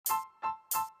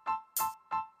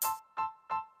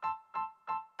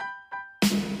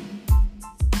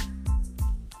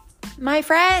My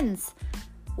friends,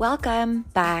 welcome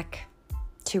back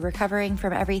to Recovering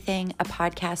from Everything, a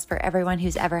podcast for everyone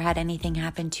who's ever had anything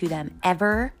happen to them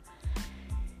ever.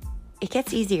 It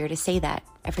gets easier to say that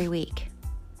every week.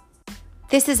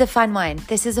 This is a fun one.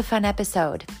 This is a fun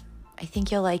episode. I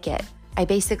think you'll like it. I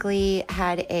basically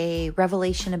had a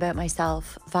revelation about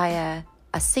myself via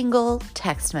a single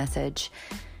text message.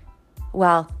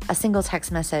 Well, a single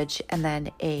text message and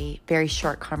then a very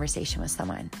short conversation with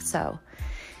someone. So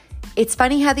it's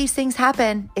funny how these things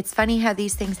happen.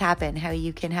 How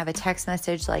you can have a text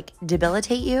message like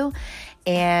debilitate you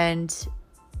and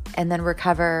then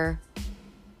recover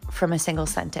from a single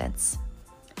sentence.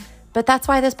 But that's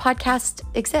why this podcast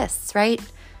exists, right?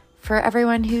 For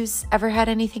everyone who's ever had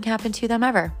anything happen to them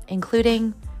ever,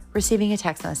 including receiving a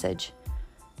text message.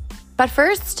 But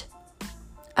first,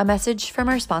 a message from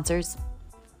our sponsors.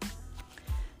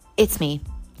 It's me.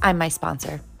 I'm my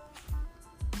sponsor.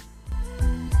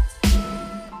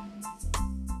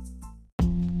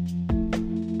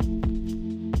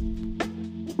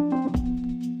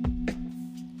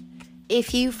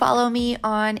 If you follow me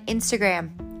on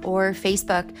Instagram or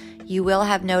Facebook, you will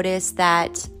have noticed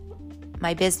that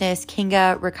my business,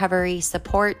 Kinga Recovery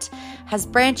Support, has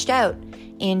branched out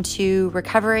into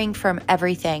recovering from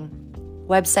everything.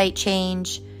 Website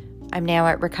change. I'm now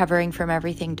at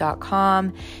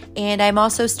recoveringfromeverything.com, and I'm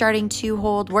also starting to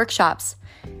hold workshops.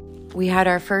 We had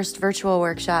our first virtual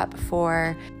workshop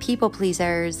for people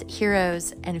pleasers,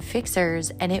 heroes, and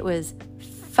fixers, and it was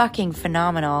fucking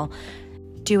phenomenal.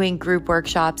 Doing group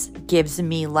workshops gives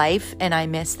me life, and I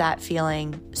miss that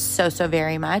feeling so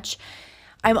very much.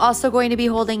 I'm also going to be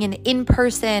holding an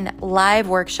in-person live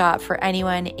workshop for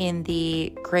anyone in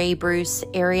the Grey Bruce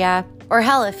area. Or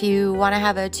hell, if you want to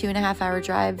have a 2.5-hour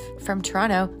drive from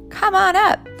Toronto, come on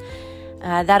up.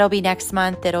 That'll be next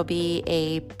month. It'll be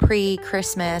a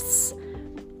pre-Christmas,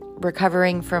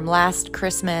 recovering from last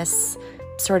Christmas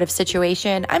sort of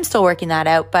situation. I'm still working that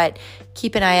out, but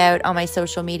keep an eye out on my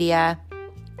social media.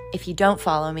 If you don't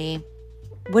follow me,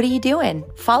 what are you doing?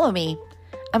 Follow me.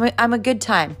 I'm a good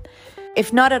time.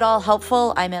 If not at all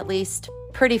helpful, I'm at least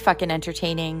pretty fucking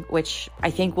entertaining, which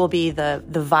I think will be the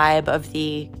vibe of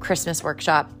the Christmas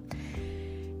workshop.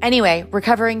 Anyway,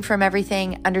 recovering from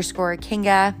everything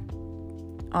 _Kinga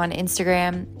on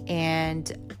Instagram.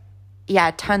 And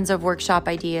yeah, tons of workshop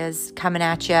ideas coming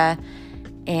at you.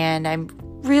 And I'm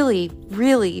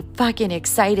really fucking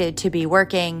excited to be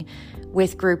working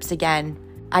with groups again.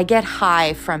 I get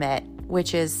high from it,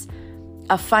 which is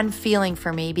a fun feeling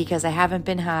for me because I haven't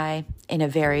been high in a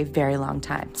very long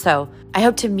time. So I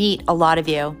hope to meet a lot of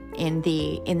you in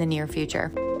the near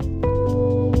future.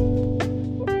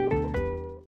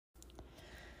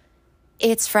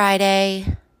 It's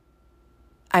Friday.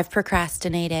 I've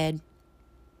procrastinated,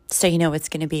 so you know it's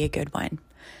going to be a good one.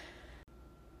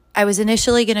 I was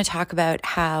initially going to talk about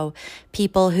how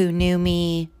people who knew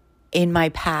me in my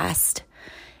past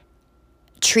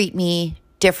treat me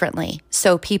differently.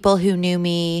 So people who knew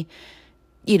me,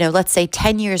 let's say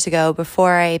 10 years ago,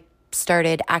 before I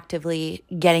started actively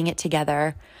getting it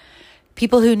together,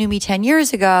 people who knew me 10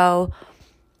 years ago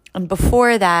and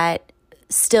before that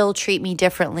still treat me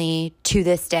differently to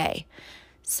this day.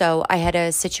 So I had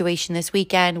a situation this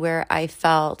weekend where I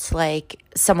felt like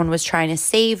someone was trying to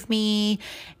save me,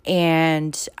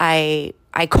 and I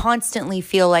constantly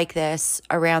feel like this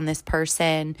around this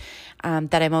person,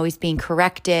 that I'm always being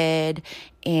corrected,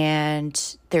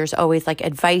 and there's always like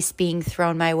advice being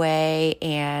thrown my way,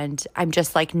 and I'm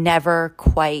just like never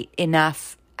quite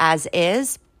enough as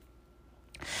is.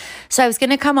 So I was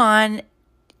going to come on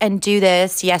and do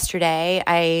this yesterday.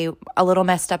 I a little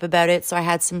messed up about it, so I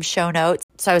had some show notes.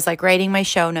 So I was like writing my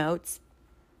show notes,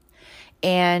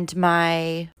 and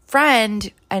my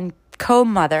friend and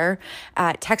co-mother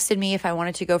texted me if I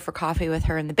wanted to go for coffee with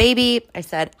her and the baby. I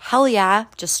said, hell yeah,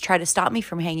 just try to stop me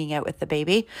from hanging out with the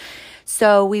baby.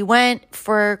 So we went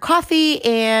for coffee,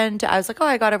 and I was like, oh,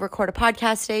 I got to record a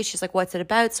podcast today. She's like, what's it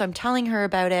about? So I'm telling her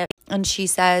about it. And she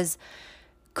says,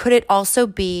 could it also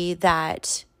be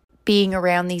that being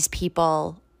around these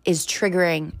people is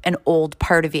triggering an old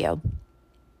part of you?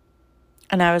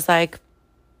 And I was like,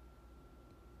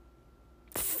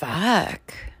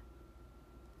 fuck.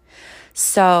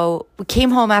 So we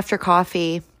came home after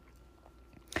coffee,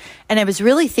 and I was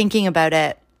really thinking about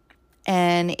it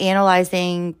and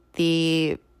analyzing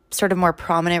the sort of more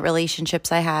prominent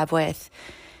relationships I have with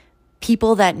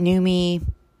people that knew me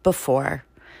before.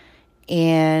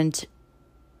 And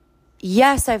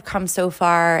yes, I've come so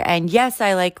far, and yes,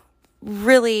 I like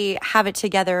really have it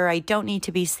together. I don't need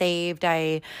to be saved.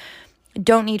 I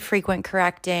don't need frequent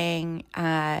correcting.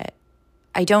 I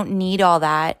don't need all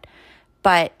that.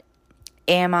 But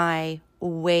Am I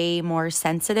way more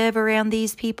sensitive around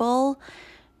these people?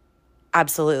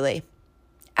 Absolutely.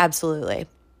 Absolutely.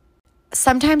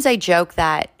 Sometimes I joke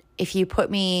that if you put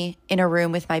me in a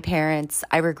room with my parents,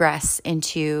 I regress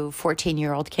into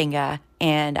 14-year-old Kinga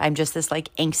and I'm just this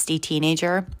like angsty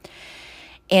teenager.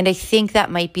 And I think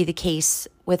that might be the case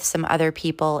with some other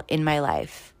people in my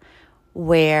life,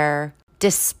 where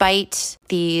despite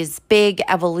these big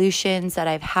evolutions that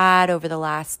I've had over the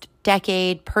last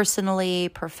decade, personally,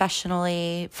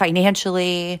 professionally,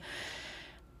 financially,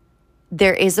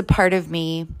 there is a part of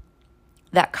me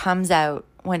that comes out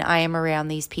when I am around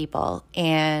these people.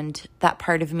 And that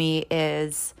part of me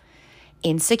is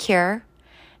insecure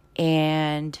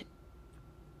and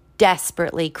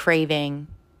desperately craving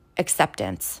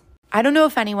acceptance. I don't know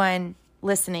if anyone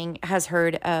listening has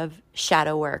heard of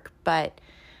shadow work, but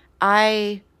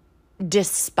I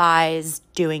despise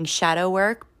doing shadow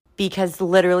work because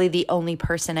literally the only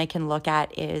person I can look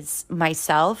at is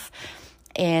myself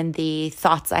and the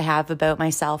thoughts I have about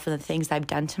myself and the things I've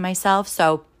done to myself.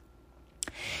 So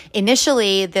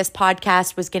initially, this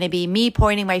podcast was going to be me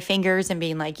pointing my fingers and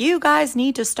being like, you guys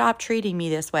need to stop treating me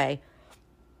this way.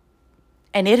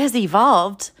 And it has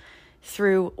evolved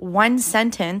through one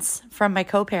sentence from my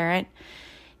co-parent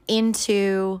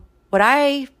into what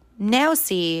I now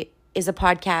see is a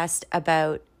podcast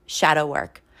about shadow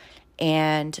work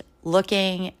and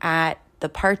looking at the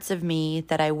parts of me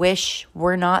that I wish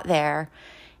were not there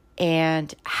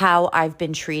and how I've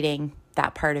been treating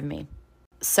that part of me.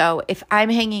 So if I'm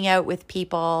hanging out with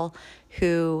people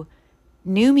who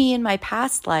knew me in my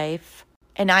past life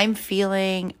and I'm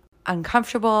feeling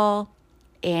uncomfortable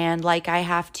and like I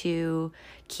have to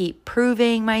keep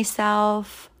proving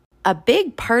myself, a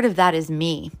big part of that is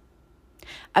me.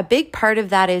 A big part of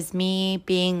that is me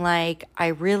being like, I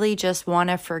really just want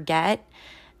to forget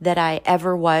that I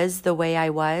ever was the way I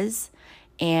was.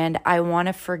 And I want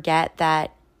to forget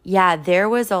that, yeah, there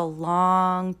was a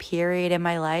long period in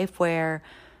my life where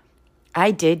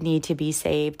I did need to be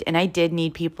saved and I did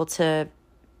need people to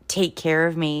take care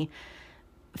of me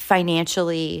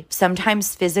financially,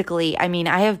 sometimes physically. I mean,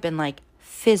 I have been like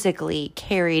physically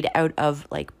carried out of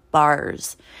like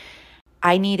bars.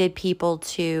 I needed people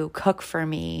to cook for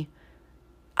me.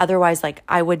 Otherwise, like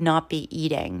I would not be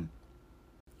eating.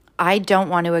 I don't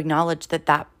want to acknowledge that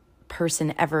that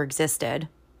person ever existed.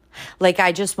 Like,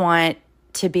 I just want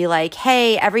to be like,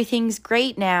 hey, everything's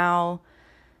great now.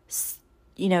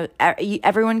 You know,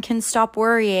 everyone can stop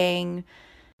worrying.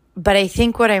 But I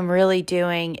think what I'm really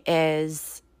doing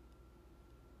is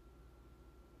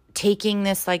taking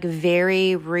this like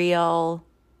very real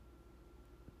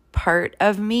part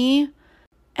of me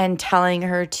and telling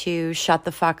her to shut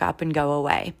the fuck up and go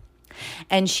away.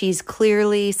 And she's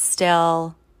clearly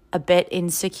still a bit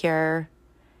insecure.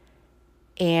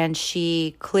 And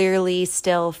she clearly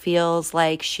still feels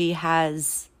like she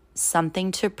has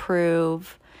something to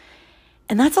prove.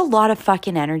 And that's a lot of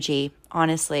fucking energy,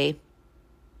 honestly.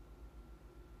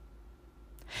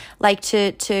 Like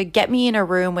to get me in a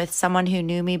room with someone who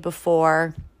knew me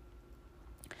before,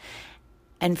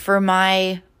 and for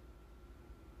my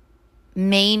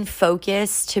main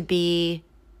focus to be,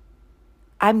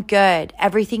 I'm good,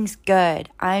 everything's good,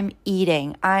 I'm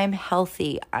eating, I'm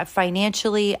healthy,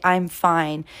 financially I'm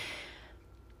fine.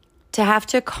 To have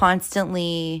to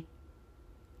constantly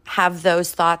have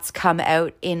those thoughts come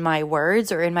out in my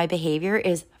words or in my behavior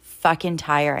is fucking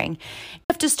tiring.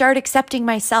 I have to start accepting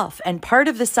myself. And part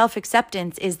of the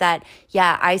self-acceptance is that,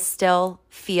 yeah, I still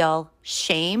feel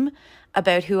shame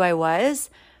about who I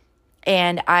was.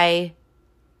 And I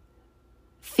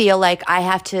feel like I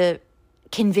have to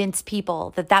convince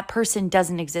people that that person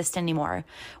doesn't exist anymore.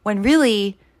 When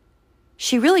really,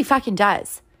 she really fucking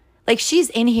does. Like, she's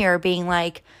in here being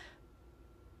like,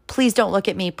 please don't look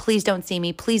at me. Please don't see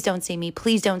me. Please don't see me.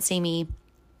 Please don't see me.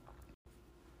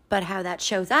 But how that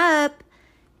shows up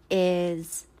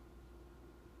is,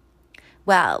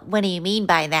 well, what do you mean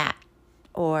by that?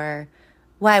 Or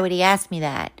why would he ask me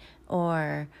that?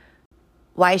 Or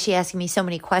why is she asking me so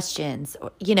many questions?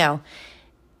 Or, you know,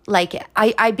 like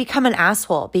I become an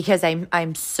asshole because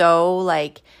I'm so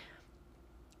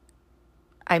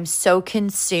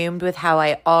consumed with how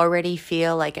I already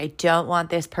feel like I don't want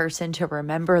this person to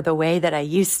remember the way that I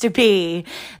used to be,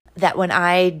 that when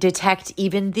I detect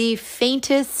even the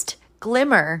faintest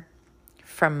glimmer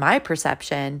from my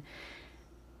perception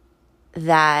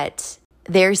that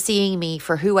they're seeing me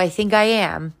for who I think I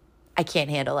am, I can't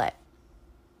handle it,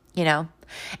 you know?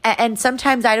 And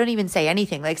sometimes I don't even say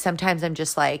anything. Like, sometimes I'm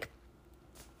just like,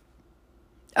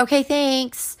 okay,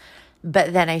 thanks.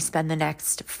 But then I spend the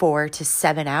next 4 to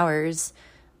 7 hours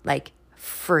like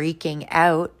freaking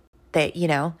out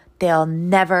they'll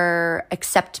never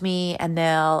accept me and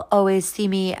they'll always see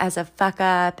me as a fuck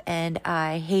up, and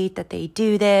I hate that they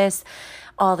do this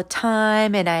all the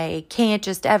time and I can't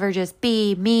just ever just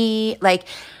be me.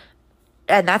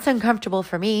 And that's uncomfortable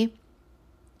for me.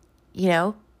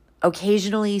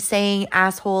 Occasionally saying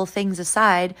asshole things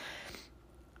aside,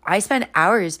 I spend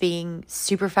hours being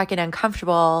super fucking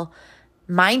uncomfortable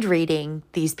mind reading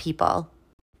these people.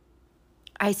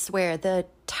 I swear the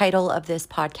title of this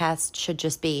podcast should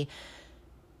just be,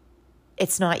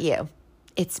 "It's not you,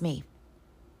 it's me."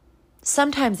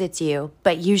 Sometimes it's you,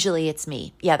 but usually it's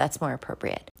me. Yeah, that's more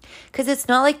appropriate. Because it's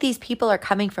not like these people are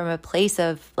coming from a place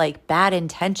of bad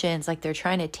intentions, like they're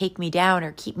trying to take me down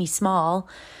or keep me small.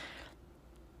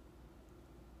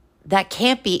 That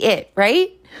can't be it,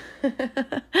 right?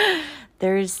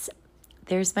 There's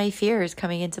my fears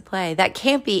coming into play. That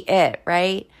can't be it,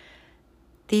 right?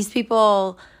 These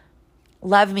people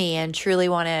love me and truly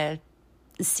want to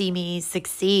see me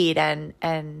succeed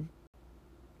and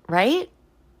right?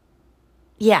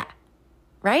 Yeah,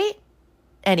 right?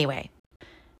 Anyway,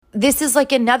 this is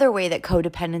another way that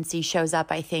codependency shows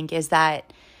up, I think, is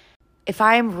that if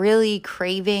I'm really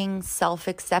craving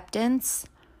self-acceptance,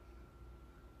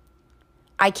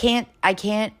 I can't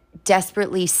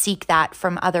desperately seek that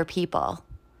from other people.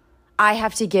 I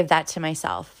have to give that to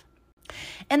myself.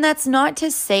 And that's not to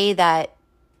say that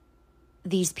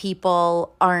these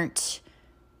people aren't,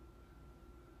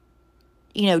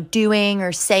 doing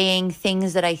or saying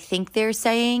things that I think they're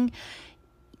saying.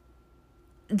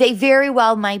 They very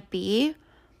well might be.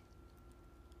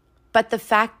 But the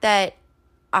fact that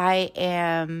I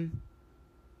am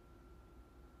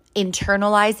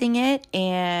internalizing it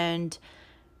and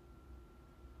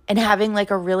having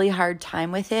a really hard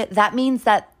time with it, that means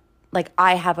that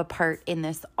I have a part in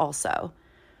this also.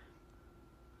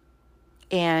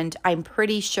 And I'm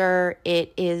pretty sure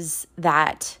it is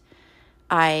that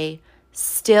I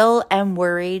still am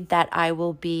worried that I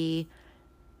will be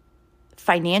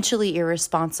financially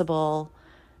irresponsible.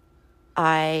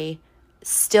 I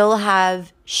still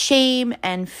have shame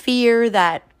and fear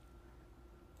that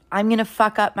I'm going to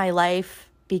fuck up my life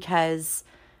because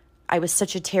I was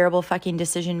such a terrible fucking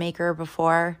decision maker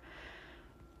before.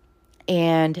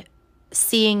 And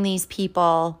seeing these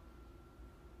people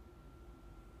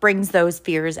brings those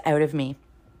fears out of me.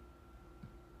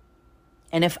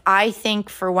 And if I think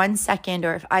for 1 second,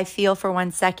 or if I feel for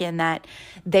 1 second that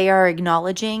they are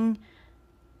acknowledging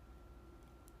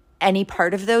any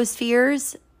part of those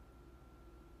fears,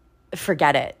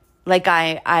 forget it.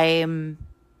 I'm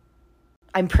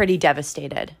pretty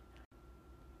devastated.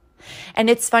 And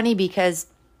it's funny because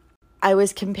I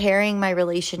was comparing my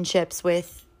relationships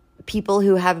with people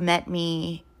who have met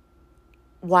me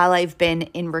while I've been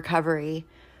in recovery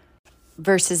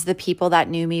versus the people that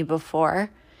knew me before.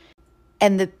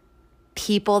 And the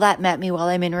people that met me while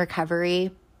I'm in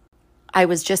recovery, I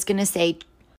was just going to say,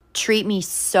 treat me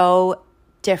so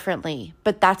differently.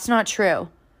 But that's not true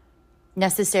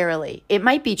necessarily. It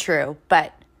might be true,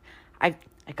 but I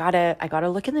gotta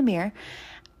look in the mirror.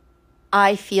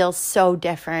 I feel so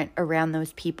different around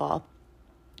those people.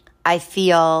 I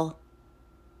feel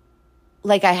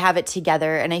like I have it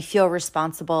together, and I feel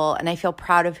responsible, and I feel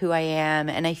proud of who I am,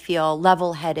 and I feel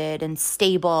level-headed and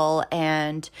stable,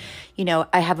 and,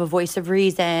 I have a voice of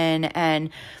reason, and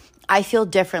I feel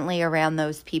differently around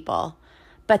those people.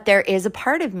 But there is a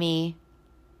part of me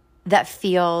that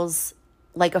feels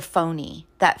like a phony,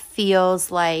 that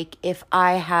feels like if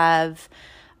I have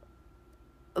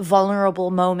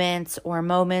vulnerable moments or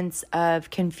moments of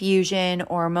confusion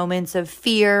or moments of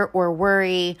fear or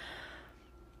worry,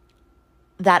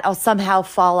 that I'll somehow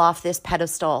fall off this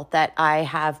pedestal that I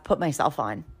have put myself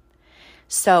on.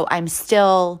 So I'm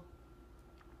still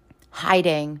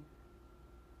hiding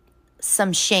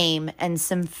some shame and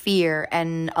some fear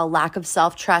and a lack of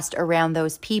self-trust around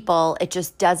those people. It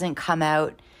just doesn't come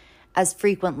out as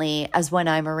frequently as when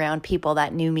I'm around people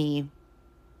that knew me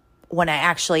when I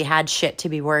actually had shit to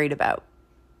be worried about.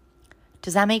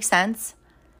 Does that make sense?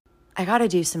 I got to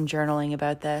do some journaling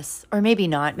about this. Or maybe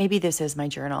not. Maybe this is my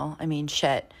journal. I mean,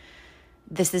 shit.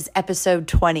 This is episode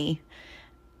 20.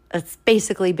 It's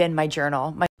basically been my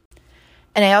journal.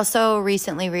 And I also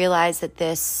recently realized that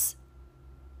this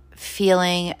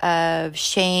feeling of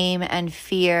shame and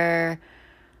fear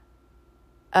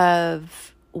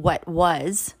of what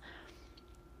was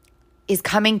is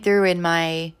coming through in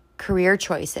my career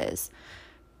choices.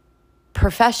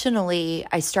 Professionally,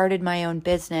 I started my own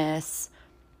business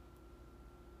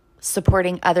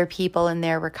supporting other people in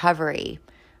their recovery.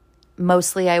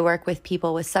 Mostly I work with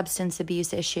people with substance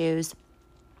abuse issues.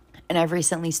 And I've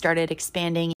recently started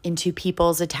expanding into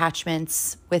people's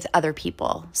attachments with other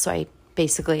people. So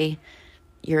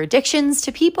your addictions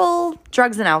to people,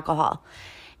 drugs, and alcohol.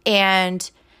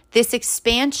 And this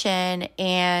expansion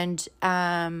and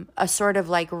a sort of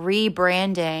like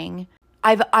rebranding,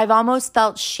 I've almost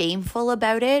felt shameful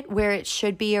about it, where it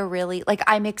should be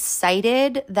I'm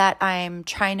excited that I'm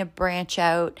trying to branch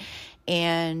out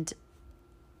and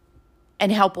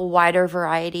help a wider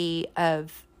variety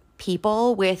of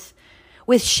people with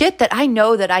shit that I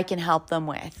know that I can help them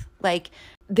with. Like,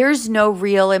 there's no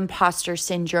real imposter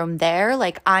syndrome there.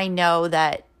 Like, I know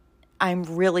that I'm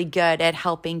really good at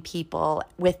helping people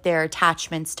with their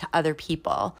attachments to other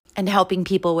people and helping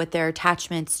people with their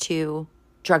attachments to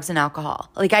drugs and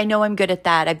alcohol. Like, I know I'm good at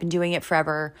that. I've been doing it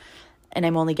forever and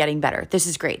I'm only getting better. This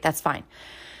is great. That's fine.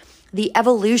 The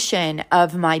evolution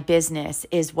of my business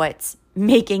is what's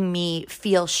making me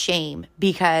feel shame,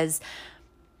 because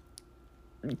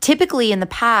typically in the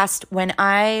past, when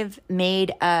I've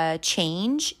made a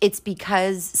change, it's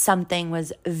because something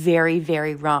was very,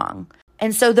 very wrong.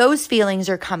 And so those feelings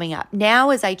are coming up.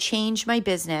 Now, as I change my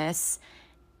business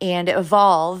and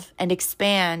evolve and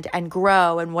expand and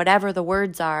grow and whatever the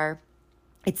words are,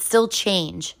 it's still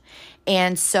change.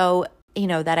 And so,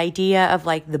 that idea of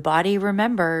like the body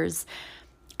remembers,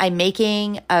 I'm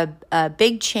making a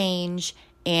big change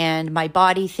and my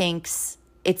body thinks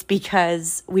it's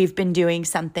because we've been doing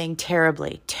something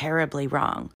terribly, terribly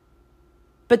wrong.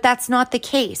 But that's not the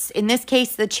case. In this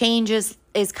case, the change is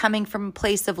coming from a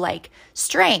place of like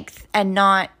strength and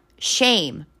not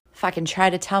shame. If I can try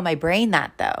to tell my brain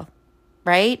that though,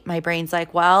 right? My brain's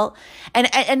like, well, and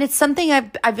it's something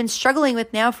I've been struggling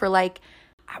with now for like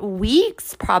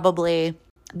weeks probably,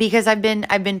 because I've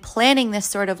been planning this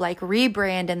sort of like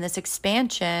rebrand and this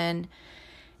expansion,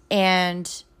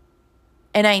 and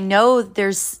I know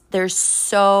there's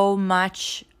so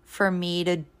much for me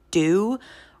to do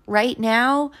right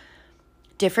now.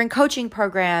 Different coaching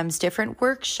programs, different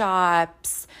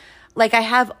workshops. Like, I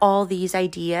have all these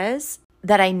ideas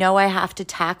that I know I have to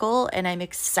tackle, and I'm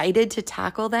excited to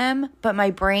tackle them. But my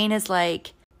brain is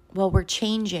like, well, we're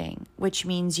changing, which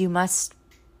means you must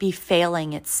be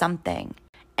failing at something.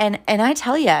 And I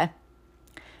tell you,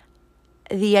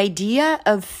 the idea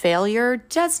of failure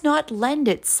does not lend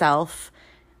itself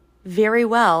very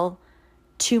well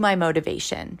to my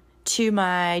motivation, to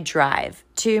my drive,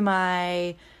 to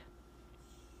my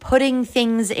putting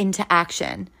things into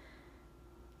action.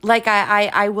 Like,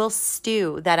 I will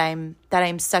stew that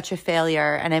I'm such a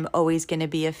failure and I'm always going to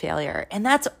be a failure. And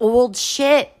that's old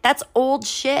shit. That's old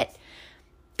shit.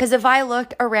 Because if I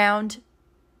look around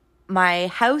my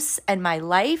house and my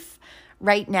life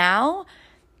right now,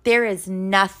 there is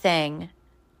nothing.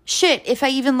 Shit, if I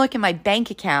even look at my bank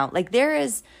account,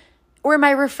 or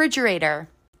my refrigerator,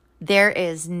 there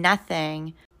is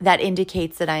nothing that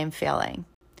indicates that I am failing.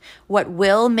 What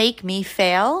will make me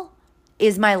fail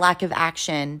is my lack of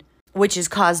action, which is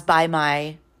caused by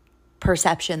my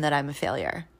perception that I'm a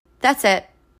failure. That's it.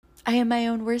 I am my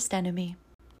own worst enemy.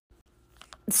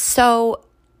 So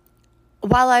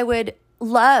while I would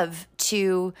love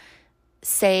to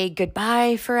say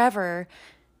goodbye forever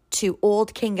to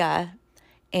old Kinga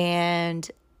and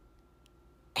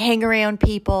hang around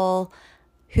people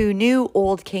who knew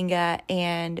old Kinga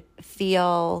and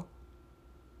feel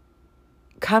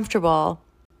comfortable,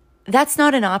 that's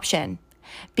not an option,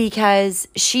 because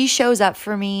she shows up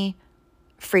for me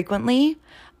frequently.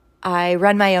 I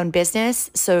run my own business,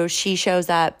 so she shows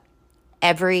up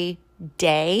every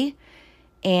day.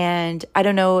 And I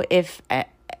don't know if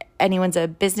anyone's a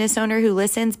business owner who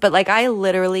listens, but like, I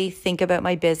literally think about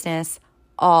my business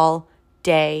all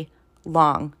day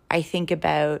long. I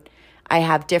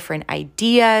have different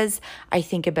ideas. I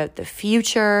think about the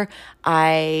future.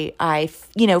 I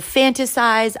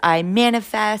fantasize, I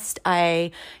manifest,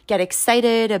 I get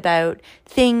excited about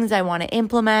things I want to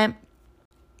implement.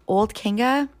 Old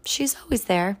Kinga, she's always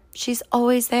there. She's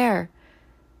always there.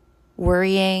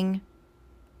 Worrying,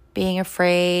 being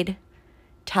afraid,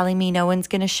 telling me no one's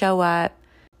going to show up,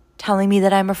 telling me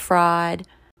that I'm a fraud.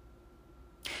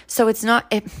 So it's not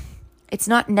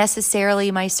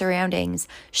necessarily my surroundings.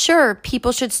 Sure,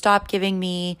 people should stop giving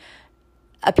me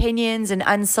opinions and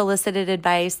unsolicited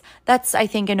advice. That's, I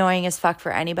think, annoying as fuck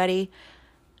for anybody.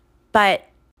 But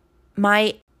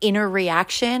my inner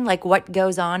reaction, like what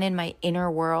goes on in my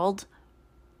inner world,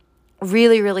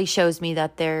 really, really shows me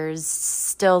that there's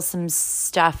still some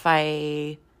stuff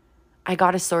I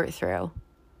got to sort through.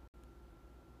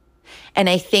 And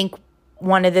I think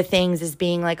one of the things is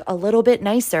being like a little bit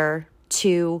nicer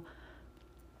to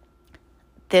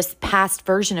this past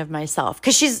version of myself,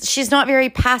 because she's not very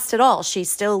past at all. She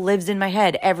still lives in my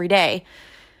head every day,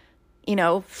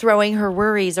 throwing her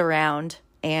worries around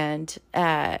and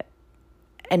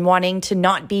wanting to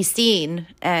not be seen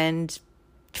and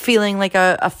feeling like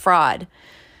a fraud.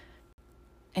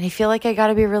 And I feel like I got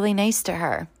to be really nice to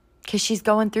her because she's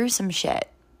going through some shit.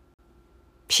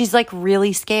 She's like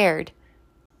really scared.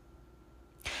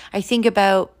 I think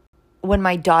about when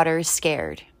my daughter's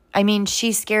scared. I mean,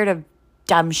 she's scared of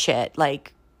dumb shit,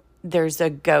 like there's a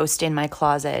ghost in my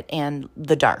closet and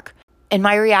the dark. And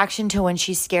my reaction to when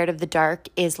she's scared of the dark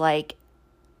is like,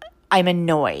 I'm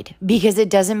annoyed because it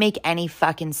doesn't make any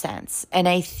fucking sense. And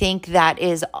I think that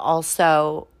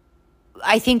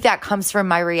comes from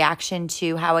my reaction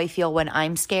to how I feel when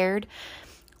I'm scared.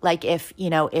 Like if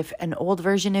an old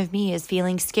version of me is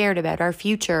feeling scared about our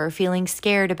future, or feeling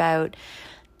scared about,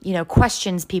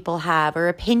 questions people have or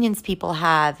opinions people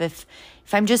have, if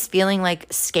I'm just feeling like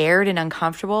scared and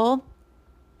uncomfortable,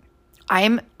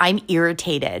 I'm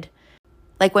irritated.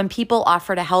 Like when people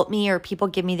offer to help me or people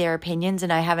give me their opinions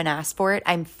and I haven't asked for it,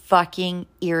 I'm fucking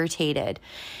irritated.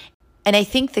 And I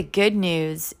think the good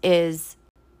news is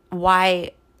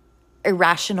why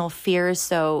irrational fear is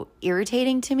so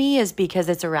irritating to me is because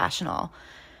it's irrational.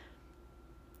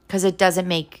 Because it doesn't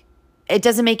make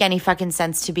any fucking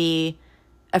sense to be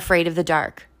afraid of the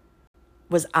dark.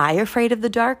 Was I afraid of the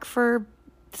dark for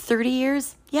 30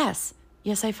 years? Yes.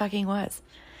 Yes, I fucking was.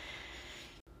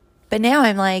 But now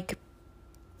I'm like,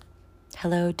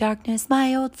 hello, darkness,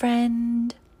 my old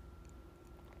friend.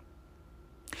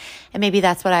 And maybe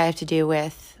that's what I have to do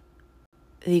with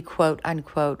the quote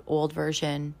unquote old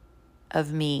version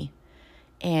of me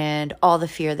and all the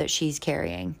fear that she's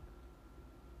carrying.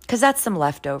 Because that's some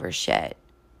leftover shit.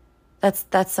 That's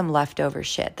some leftover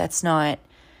shit. That's not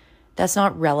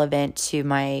relevant to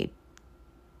my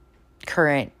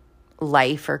current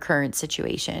life or current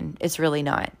situation. It's really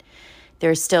not.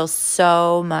 There's still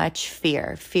so much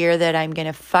fear that I'm going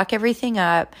to fuck everything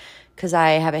up because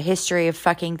I have a history of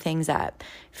fucking things up.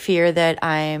 Fear that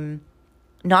I'm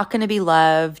not going to be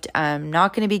loved. I'm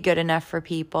not going to be good enough for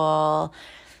people.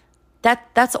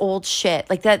 That's old shit.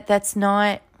 Like that's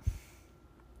not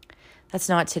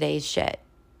today's shit.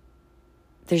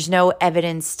 There's no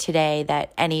evidence today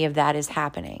that any of that is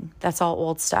happening. That's all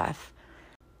old stuff.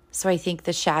 So I think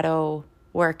the shadow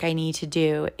work I need to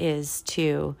do is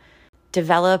to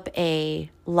develop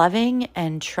a loving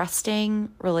and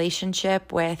trusting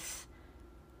relationship with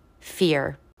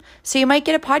fear. So you might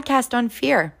get a podcast on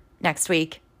fear next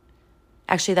week.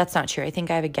 Actually, that's not true. I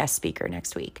think I have a guest speaker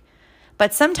next week.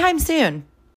 But sometime soon,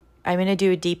 I'm going to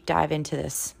do a deep dive into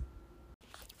this.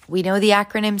 We know the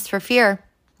acronyms for fear,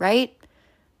 right?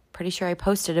 Pretty sure I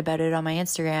posted about it on my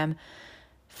Instagram.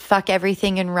 Fuck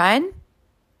everything and run,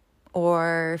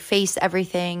 or face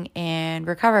everything and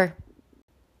recover.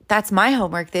 That's my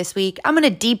homework this week. I'm going to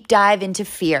deep dive into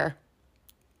fear.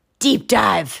 Deep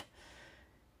dive.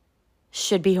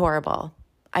 Should be horrible.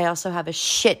 I also have a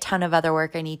shit ton of other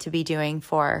work I need to be doing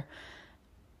for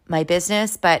my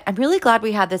business, but I'm really glad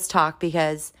we had this talk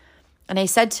because, and I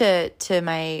said to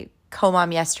my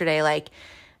co-mom yesterday, like,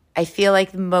 I feel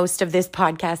like most of this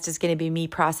podcast is going to be me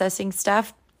processing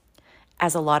stuff,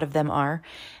 as a lot of them are.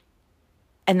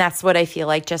 And that's what I feel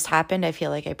like just happened. I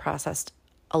feel like I processed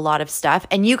a lot of stuff.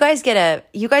 And you guys get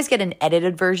an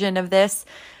edited version of this.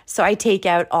 So I take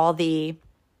out all the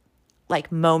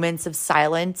like moments of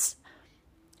silence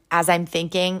as I'm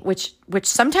thinking, which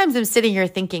sometimes I'm sitting here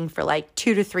thinking for like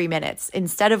 2 to 3 minutes.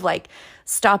 Instead of like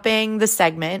stopping the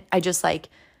segment, I just like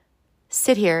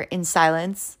sit here in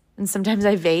silence. And sometimes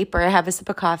I vape or I have a sip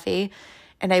of coffee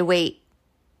and I wait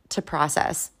to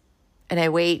process and I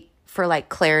wait for like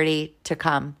clarity to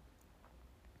come.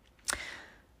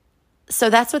 So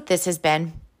that's what this has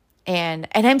been. And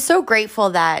I'm so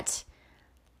grateful that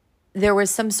there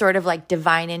was some sort of like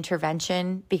divine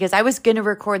intervention, because I was going to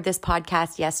record this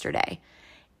podcast yesterday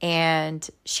and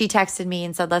she texted me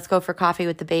and said, let's go for coffee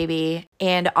with the baby.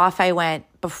 And off I went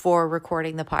before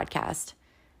recording the podcast.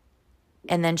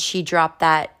 And then she dropped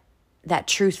that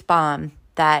truth bomb,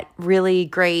 that really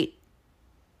great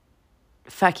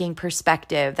fucking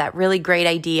perspective, that really great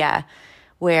idea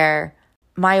where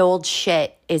my old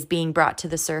shit is being brought to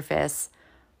the surface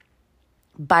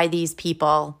by these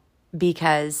people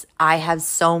because I have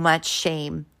so much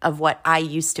shame of what I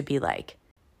used to be like.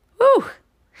 Woo!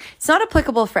 It's not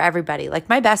applicable for everybody. Like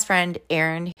my best friend,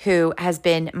 Erin, who has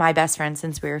been my best friend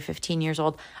since we were 15 years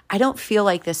old, I don't feel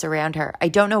like this around her. I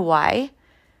don't know why,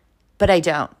 but I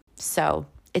don't. So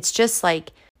it's just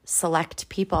like select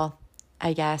people,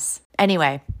 I guess.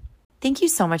 Anyway, thank you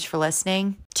so much for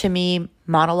listening to me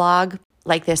monologue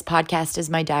like this podcast is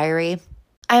my diary.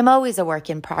 I'm always a work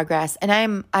in progress, and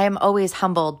I am always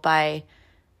humbled by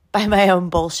my own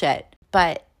bullshit.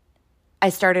 But I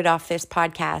started off this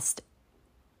podcast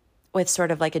with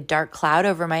sort of like a dark cloud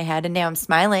over my head, and now I'm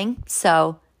smiling.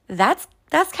 So that's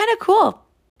kind of cool.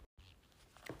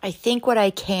 I think what I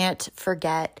can't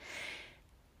forget,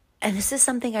 and this is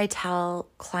something I tell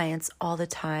clients all the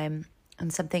time,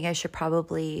 and something I should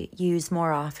probably use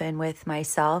more often with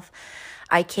myself,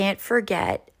 I can't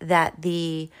forget that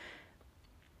the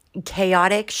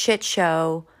chaotic shit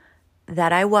show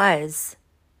that I was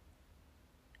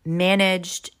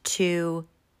managed to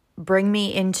bring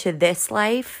me into this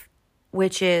life,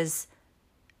 which is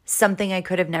something I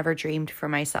could have never dreamed for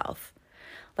myself.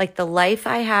 Like the life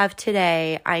I have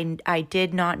today, I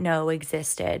did not know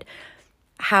existed.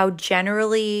 How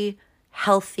generally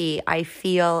healthy I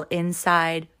feel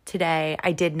inside today,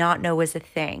 I did not know was a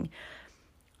thing.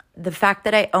 The fact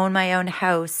that I own my own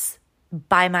house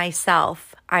by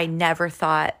myself, I never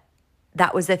thought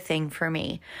that was a thing for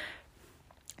me.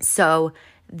 So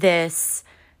this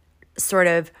sort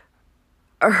of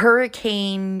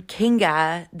Hurricane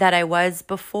Kinga that I was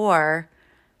before,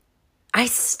 I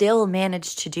still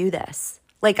managed to do this.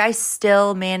 Like I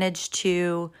still managed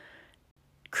to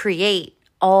create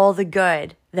all the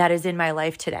good that is in my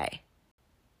life today.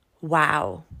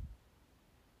 Wow.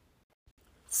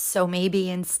 So maybe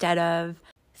instead of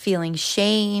feeling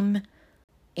shame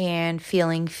and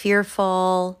feeling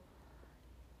fearful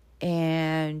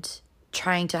and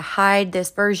trying to hide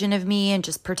this version of me and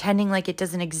just pretending like it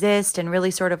doesn't exist and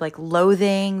really sort of like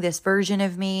loathing this version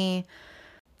of me,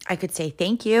 I could say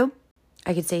thank you.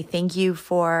 I could say thank you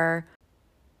for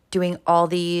doing all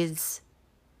these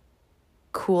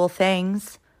cool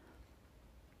things.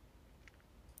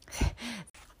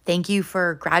 Thank you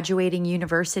for graduating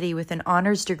university with an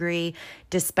honors degree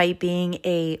despite being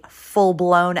a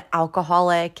full-blown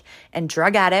alcoholic and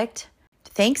drug addict.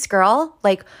 Thanks, girl.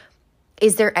 Like,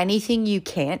 is there anything you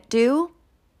can't do?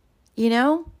 You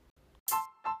know?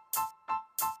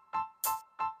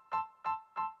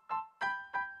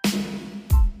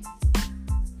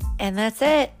 And that's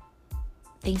it.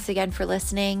 Thanks again for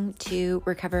listening to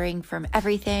Recovering from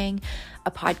Everything,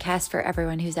 a podcast for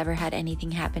everyone who's ever had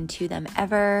anything happen to them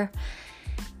ever.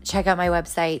 Check out my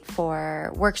website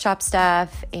for workshop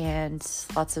stuff and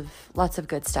lots of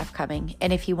good stuff coming.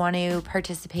 And if you want to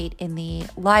participate in the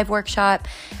live workshop,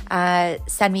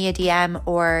 send me a DM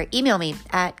or email me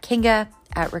at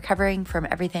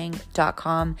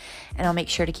kinga@recoveringfromeverything.com, and I'll make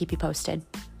sure to keep you posted.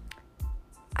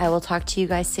 I will talk to you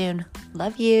guys soon.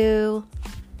 Love you.